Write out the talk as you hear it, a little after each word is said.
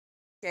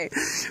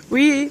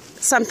Okay,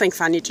 something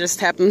funny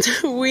just happened.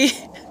 We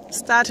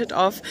started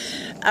off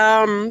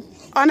on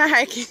a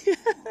hiking.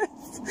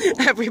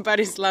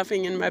 Everybody's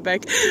laughing in my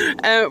back.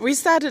 We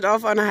started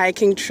off on a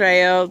hiking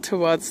trail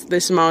towards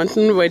this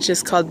mountain, which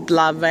is called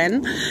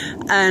Blaven,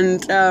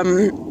 and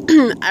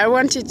I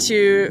wanted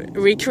to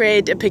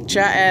recreate a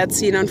picture I had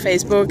seen on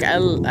Facebook.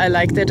 I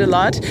liked it a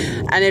lot,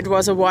 and it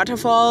was a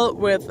waterfall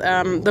with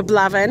the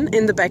Blaven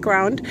in the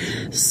background.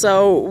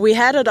 So we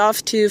headed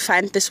off to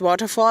find this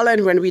waterfall,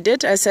 and when we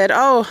did, I said,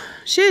 "Oh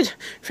shit,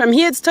 from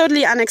here it's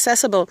totally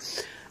inaccessible."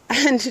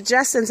 And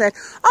Justin said,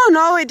 "Oh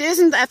no, it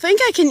isn't. I think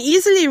I can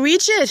easily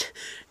reach it."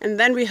 And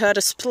then we heard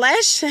a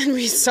splash and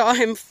we saw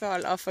him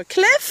fall off a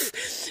cliff.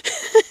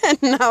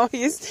 And now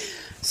he's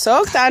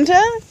soaked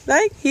until,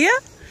 like, here.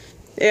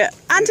 Yeah,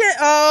 until,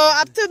 oh,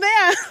 up to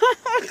there.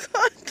 Oh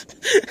God.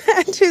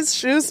 And his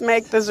shoes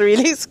make this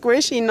really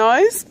squishy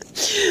noise.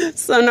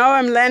 So now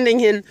I'm landing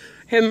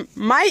him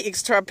my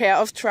extra pair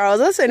of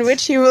trousers, in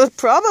which he will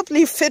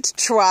probably fit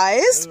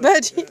twice.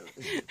 But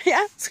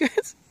yeah,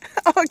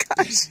 oh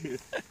gosh.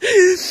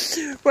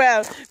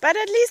 Well, but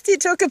at least he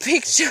took a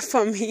picture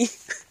for me.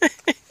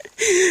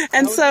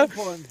 And so,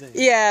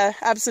 yeah,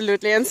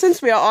 absolutely. And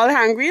since we are all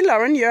hungry,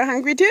 Lauren, you're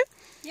hungry too?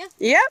 Yeah.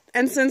 Yeah,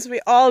 and since we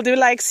all do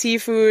like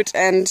seafood,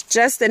 and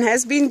Justin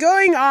has been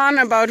going on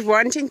about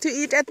wanting to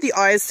eat at the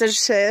oyster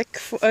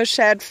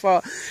shed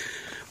for,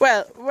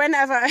 well,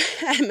 whenever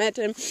I met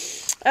him,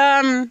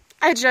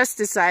 I just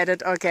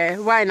decided, okay,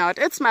 why not?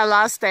 It's my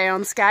last day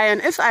on Skye,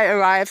 and if I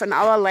arrive an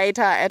hour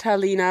later at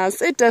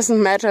Helena's, it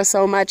doesn't matter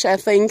so much, I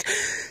think,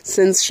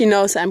 since she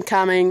knows I'm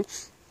coming.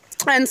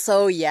 And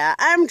so, yeah,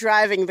 I'm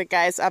driving the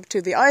guys up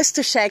to the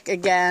oyster shack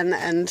again,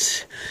 and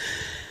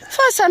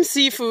for some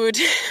seafood.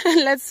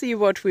 Let's see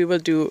what we will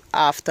do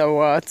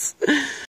afterwards.